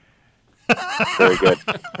there. Very good.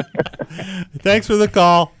 Thanks for the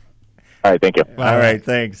call. All right, thank you. All right,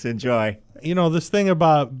 thanks. Enjoy. This thing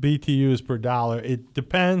about BTUs per dollar, it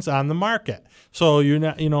depends on the market. So you're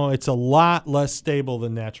not, it's a lot less stable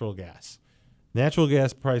than natural gas. Natural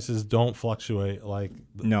gas prices don't fluctuate like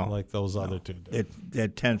those other two do.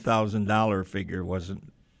 That $10,000 figure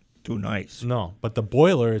wasn't too nice. No, but the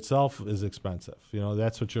boiler itself is expensive.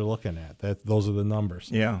 That's what you're looking at. Those are the numbers.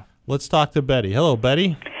 Yeah. Let's talk to Betty. Hello,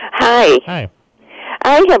 Betty. Hi. Hi.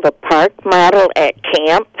 I have a park model at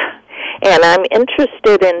camp, and I'm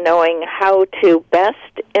interested in knowing how to best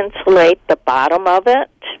insulate the bottom of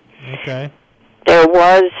it. Okay. There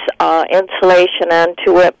was insulation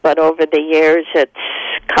onto it, but over the years it's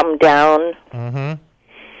come down. Mm-hmm.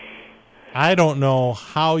 I don't know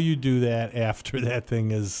how you do that after that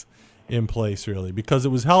thing is in place, really, because it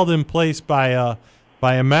was held in place by a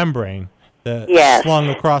membrane that slung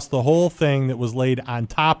across the whole thing that was laid on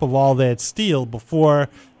top of all that steel before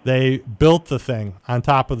they built the thing on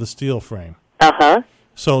top of the steel frame. Uh-huh.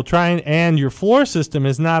 So and your floor system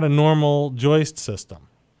is not a normal joist system.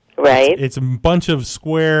 Right. It's a bunch of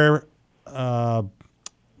square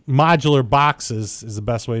modular boxes is the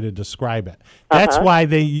best way to describe it. That's why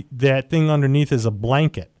that thing underneath is a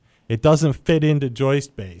blanket. It doesn't fit into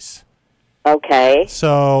joist base. Okay.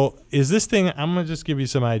 So is this thing, I'm going to just give you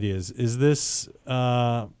some ideas. Is this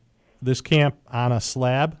this camp on a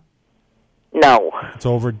slab? No. It's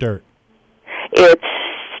over dirt. It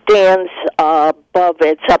stands above,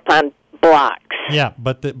 it's up on blocks. Yeah,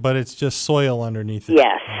 but it's just soil underneath it.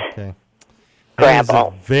 Yes. Okay. Gravel. That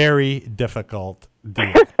is a very difficult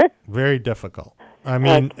deal. Very difficult. I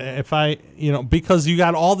mean, because you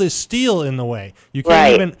got all this steel in the way. You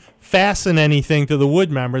can't even fasten anything to the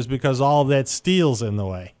wood members because all of that steel's in the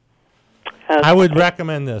way. Okay. I would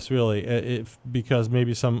recommend this, really, because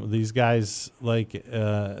maybe some of these guys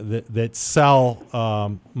that sell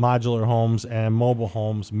modular homes and mobile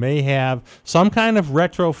homes may have some kind of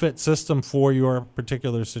retrofit system for your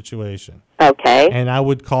particular situation. Okay. And I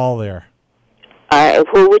would call there.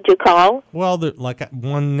 Who would you call? Well,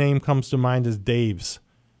 one name comes to mind is Dave's.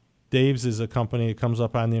 Dave's is a company that comes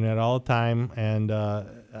up on the internet all the time, and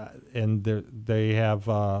they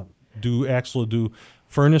have do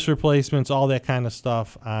furnace replacements, all that kind of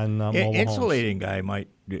stuff on mobile insulating homes. Guy might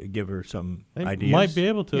give her some ideas. Might be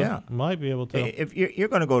able to. Yeah, might be able to. If you're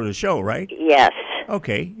going to go to the show, right? Yes.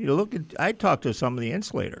 Okay. I talked to some of the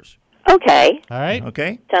insulators. Okay. All right.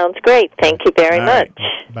 Okay. Sounds great. Thank you very much.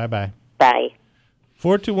 Bye. Bye.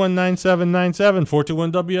 421-9797,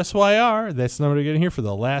 421-WSYR. That's the number to get in here for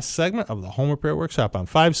the last segment of the Home Repair Workshop on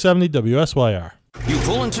 570 WSYR. You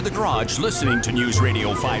pull into the garage listening to News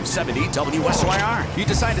Radio 570 WSYR. You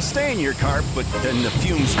decide to stay in your car, but then the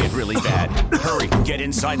fumes get really bad. Hurry, get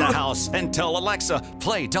inside the house and tell Alexa,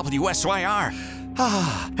 play WSYR.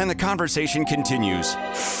 And the conversation continues.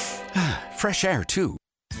 Fresh air, too.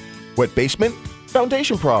 Wet basement?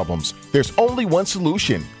 Foundation problems. There's only one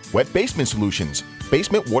solution. Wet Basement Solutions.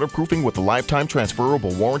 Basement waterproofing with a lifetime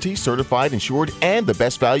transferable warranty, certified, insured, and the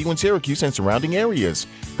best value in Syracuse and surrounding areas.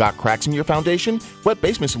 Got cracks in your foundation? Wet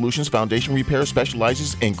Basement Solutions Foundation Repair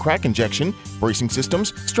specializes in crack injection, bracing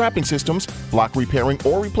systems, strapping systems, block repairing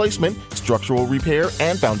or replacement, structural repair,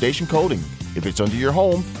 and foundation coating. If it's under your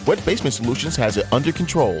home, Wet Basement Solutions has it under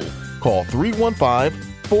control. Call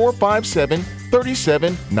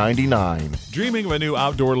 315-457-3799. Dreaming of a new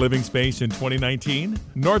outdoor living space in 2019?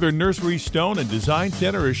 Northern Nursery Stone and Design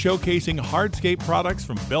Center is showcasing hardscape products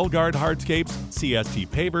from Belgard Hardscapes, CST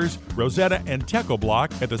Pavers, Rosetta, and Teco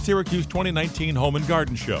Block at the Syracuse 2019 Home and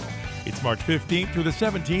Garden Show. It's March 15th through the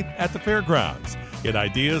 17th at the fairgrounds. Get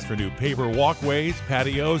ideas for new paver walkways,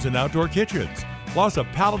 patios, and outdoor kitchens. Plus, a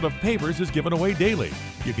pallet of pavers is given away daily.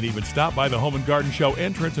 You can even stop by the Home and Garden Show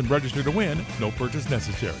entrance and register to win. No purchase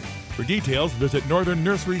necessary. For details, visit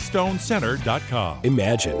northernnursarystonecenter.com.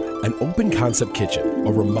 Imagine an open concept kitchen,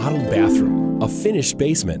 a remodeled bathroom, a finished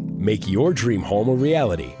basement. Make your dream home a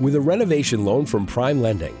reality with a renovation loan from Prime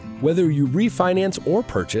Lending. Whether you refinance or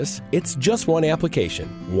purchase, it's just one application,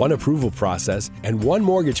 one approval process, and one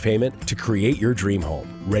mortgage payment to create your dream home.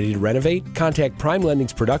 Ready to renovate? Contact Prime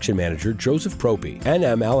Lending's production manager, Joseph Propey,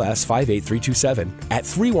 NMLS 58327, at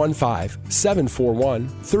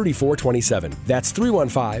 315-741-3427. That's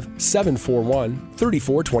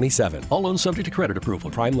 315-741-3427. All loans subject to credit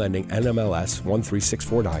approval. Prime Lending, NMLS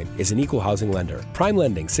 13649, is an equal housing lender. Prime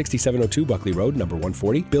Lending, 6702 Buckley Road, number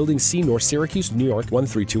 140, Building C, North Syracuse, New York,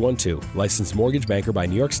 13212. Licensed mortgage banker by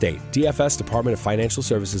New York State. DFS Department of Financial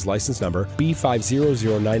Services license number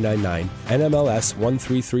B500999, NMLS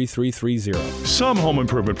 1333330. Some home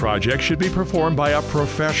improvement projects should be performed by a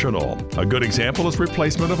professional. A good example is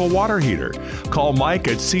replacement of a water heater. Call Mike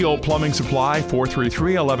at CO Plumbing Supply,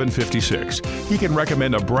 433-1156. He can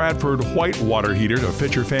recommend a Bradford White water heater to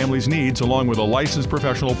fit your family's needs, along with a licensed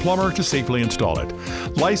professional plumber to safely install it.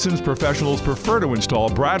 Licensed professionals prefer to install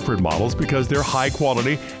Bradford models because they're high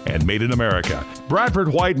quality and made in America. Bradford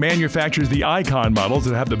White manufactures the Icon models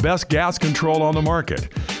that have the best gas control on the market.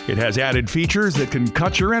 It has added features that can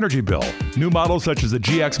cut your energy bill. New models such as the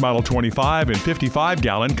GX Model 25 and 55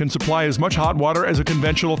 gallon can supply as much hot water as a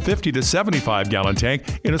conventional 50 to 75 gallon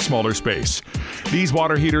tank in a smaller space. These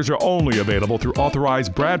water heaters are only available through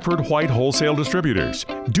authorized Bradford White wholesale distributors.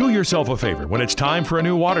 Do yourself a favor. When it's time for a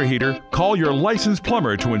new water heater, call your licensed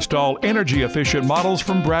plumber to install energy efficient models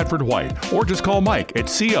from Bradford White, or just call Mike at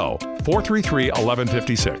CO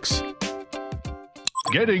 433-1156.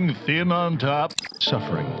 Getting thin on top,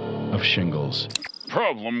 suffering of shingles.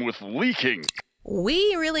 Problem with leaking.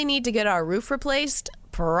 We really need to get our roof replaced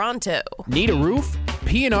pronto. Need a roof?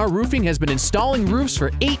 P&R Roofing has been installing roofs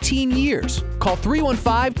for 18 years. Call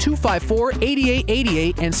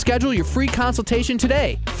 315-254-8888 and schedule your free consultation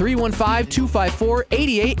today.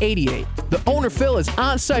 315-254-8888. The owner Phil is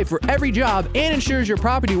on site for every job and ensures your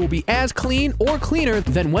property will be as clean or cleaner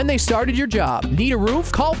than when they started your job. Need a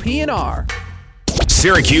roof? Call P&R.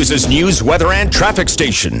 Syracuse's news, weather, and traffic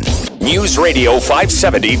station. News Radio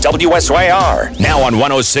 570 WSYR. Now on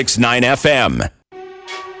 106.9 FM.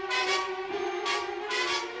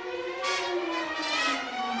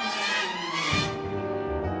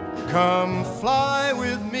 Come fly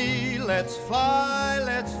with me, let's fly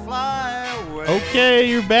away. Okay,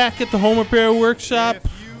 you're back at the Home Repair Workshop.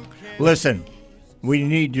 Listen, we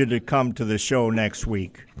need you to come to the show next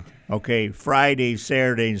week. Okay, Friday,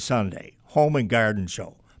 Saturday, and Sunday. Home and Garden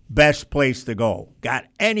Show. Best place to go. Got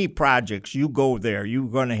any projects, you go there. You're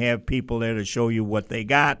going to have people there to show you what they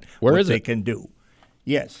got, what they can do.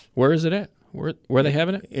 Yes. Where is it at? Where are they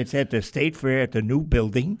having it? It's at the State Fair at the new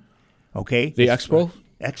building. Okay. The Expo?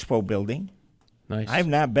 Expo building. Nice. I've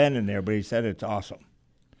not been in there, but he said it's awesome.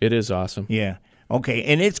 It is awesome. Yeah. Okay,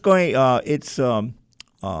 and it's going,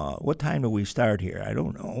 what time do we start here? I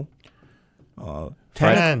don't know.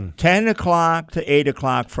 10 o'clock to 8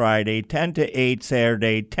 o'clock Friday, 10 to 8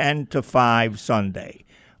 Saturday, 10 to 5 Sunday.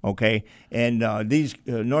 Okay? And these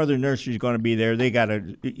Northern Nursery is going to be there. They got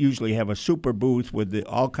to usually have a super booth with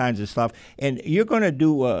all kinds of stuff. And you're going to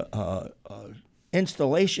do a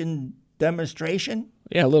installation demonstration?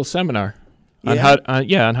 Yeah, a little seminar on how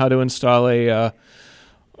to install a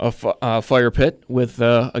fire pit with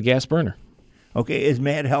a gas burner. Okay, is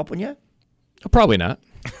Matt helping you? Probably not.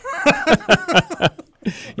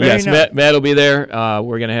 Yes, Matt will be there.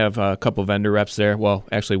 We're going to have a couple vendor reps there. Well,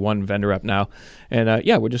 actually one vendor rep now. And,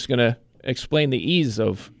 we're just going to explain the ease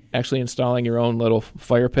of actually installing your own little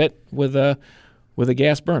fire pit with a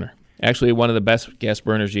gas burner. Actually, one of the best gas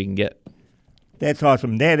burners you can get. That's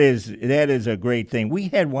awesome. That is a great thing. We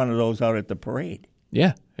had one of those out at the parade.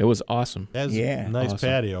 Yeah, it was awesome. That's a nice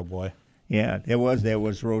patio, boy. Yeah, there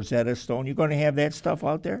was Rosetta Stone. You going to have that stuff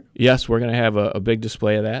out there? Yes, we're going to have a big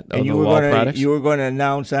display of that. And you were going to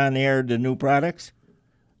announce on air the new products?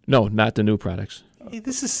 No, not the new products. Hey,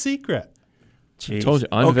 this is secret. Jeez. Told you,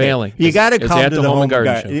 unveiling. Okay. You got to come to the Home and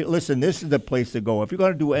Garden Show. Listen, this is the place to go. If you're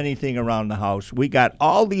going to do anything around the house, we got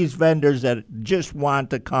all these vendors that just want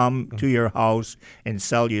to come to your house and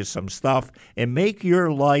sell you some stuff and make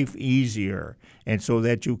your life easier, and so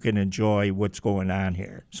that you can enjoy what's going on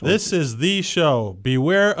here. So this is the show.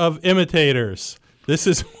 Beware of imitators. This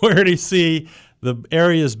is where to see the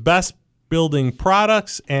area's best building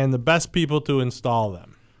products and the best people to install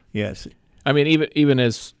them. Yes. I mean, even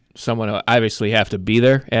as someone who obviously have to be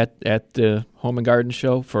there at the Home and Garden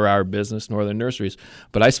Show for our business, Northern Nurseries,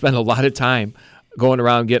 but I spend a lot of time going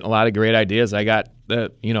around getting a lot of great ideas. I got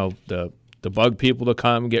the bug people to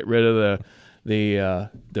come get rid of the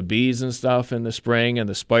bees and stuff in the spring, and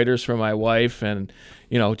the spiders for my wife, and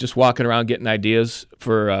just walking around getting ideas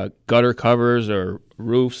for gutter covers or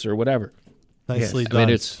roofs or whatever. Nicely done. I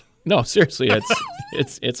mean, seriously,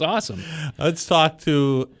 it's awesome. Let's talk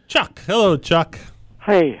to Chuck. Hello, Chuck.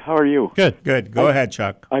 Hey, how are you? Good. Go ahead,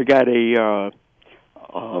 Chuck. I got a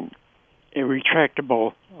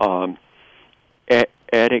retractable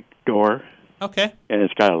attic door. Okay. And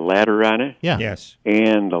it's got a ladder on it. Yeah. Yes.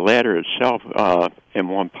 And the ladder itself, in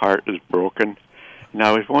one part, is broken. And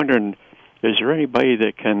I was wondering, is there anybody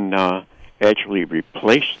that can actually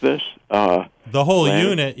replace this? The whole ladder?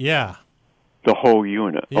 unit, yeah. The whole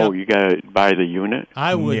unit. Yep. Oh, you got to buy the unit?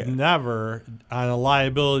 I would never, on a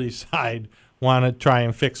liability side, want to try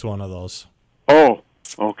and fix one of those. Oh,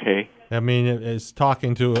 okay. I mean, it's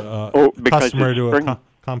talking to a customer to a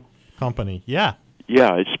company. Yeah.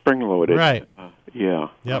 Yeah, it's spring-loaded. Right. Yeah.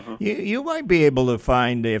 Yep. You might be able to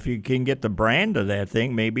find, if you can get the brand of that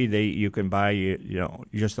thing, maybe you can buy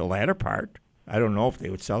just the ladder part. I don't know if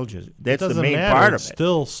they would sell just. That's the main part of it. It's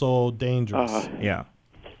still so dangerous. Yeah.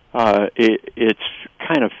 It's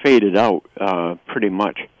kind of faded out pretty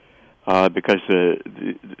much because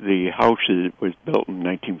the house was built in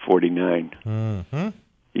 1949. Mm-hmm.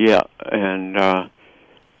 Yeah, and I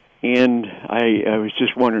was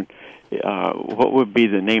just wondering what would be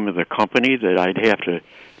the name of the company that I'd have to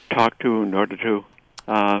talk to in order to.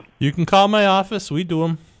 You can call my office. We do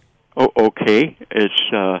them. Oh, okay.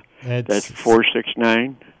 That's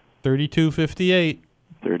 469 3258.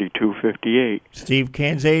 3258. Steve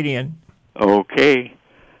Kanzadian. Okay.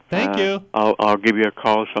 Thank you. I'll give you a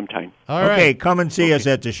call sometime. All right. Okay, come and see us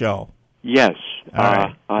at the show. Yes. All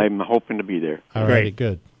right. I'm hoping to be there. All right,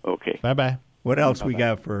 good. Okay. What else we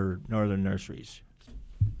got for Northern Nurseries?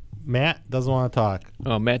 Matt doesn't want to talk.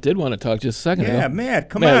 Oh, Matt did want to talk just a second ago. Yeah, Matt,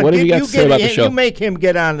 come Matt, on. what have you got to say about the show? You make him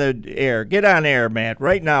get on the air. Get on air, Matt.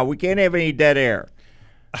 Right now, we can't have any dead air.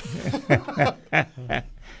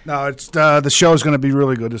 No, it's the show is going to be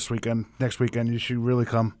really good this weekend. Next weekend, you should really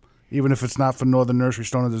come, even if it's not for Northern Nursery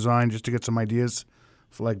Stone and Design, just to get some ideas,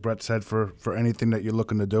 for, like Brett said, for anything that you're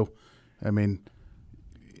looking to do. I mean,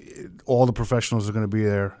 all the professionals are going to be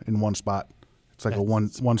there in one spot. It's like a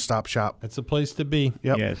one-stop shop. It's a place to be.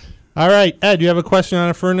 Yep. Yes. All right, Ed, you have a question on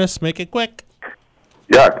a furnace? Make it quick.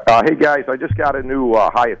 Yeah. Hey, guys, I just got a new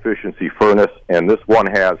high-efficiency furnace, and this one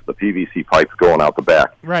has the PVC pipes going out the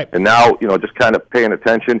back. Right. And now, just kind of paying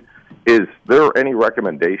attention, is there any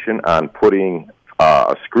recommendation on putting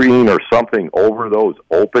a screen or something over those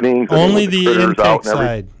openings? Only the intake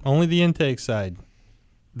side. Only the intake side.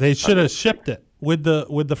 They should have shipped it with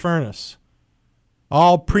the furnace.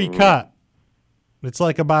 All pre-cut. It's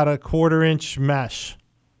like about a 1/4-inch mesh.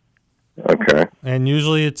 Okay. And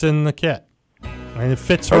usually it's in the kit. And it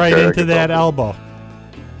fits right into that elbow.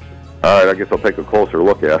 All right, I guess I'll take a closer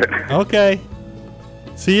look at it. Okay.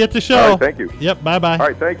 See you at the show. All right, thank you. Yep, bye-bye. All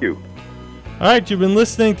right, thank you. All right, you've been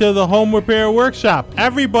listening to the Home Repair Workshop.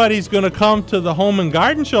 Everybody's going to come to the Home and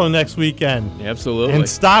Garden Show next weekend. Absolutely. And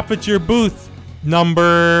stop at your booth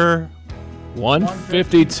number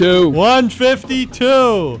 152.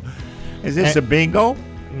 152. Is this a bingo?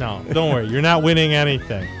 No, don't worry. You're not winning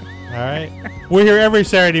anything. All right? We're here every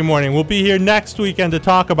Saturday morning. We'll be here next weekend to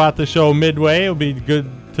talk about the show midway. It'll be good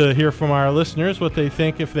to hear from our listeners what they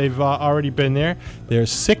think if they've already been there.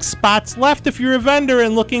 There's 6 spots left if you're a vendor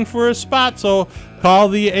and looking for a spot. So call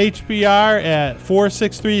the HPR at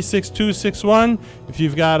 463-6261 if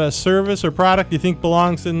you've got a service or product you think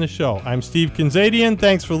belongs in the show. I'm Steve Kinzadian.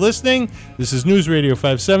 Thanks for listening. This is News Radio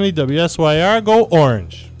 570 WSYR. Go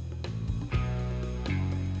Orange.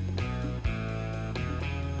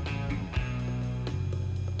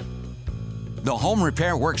 The Home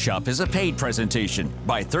Repair Workshop is a paid presentation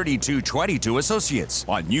by 3222 Associates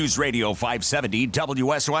on News Radio 570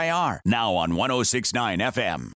 WSYR, now on 106.9 FM.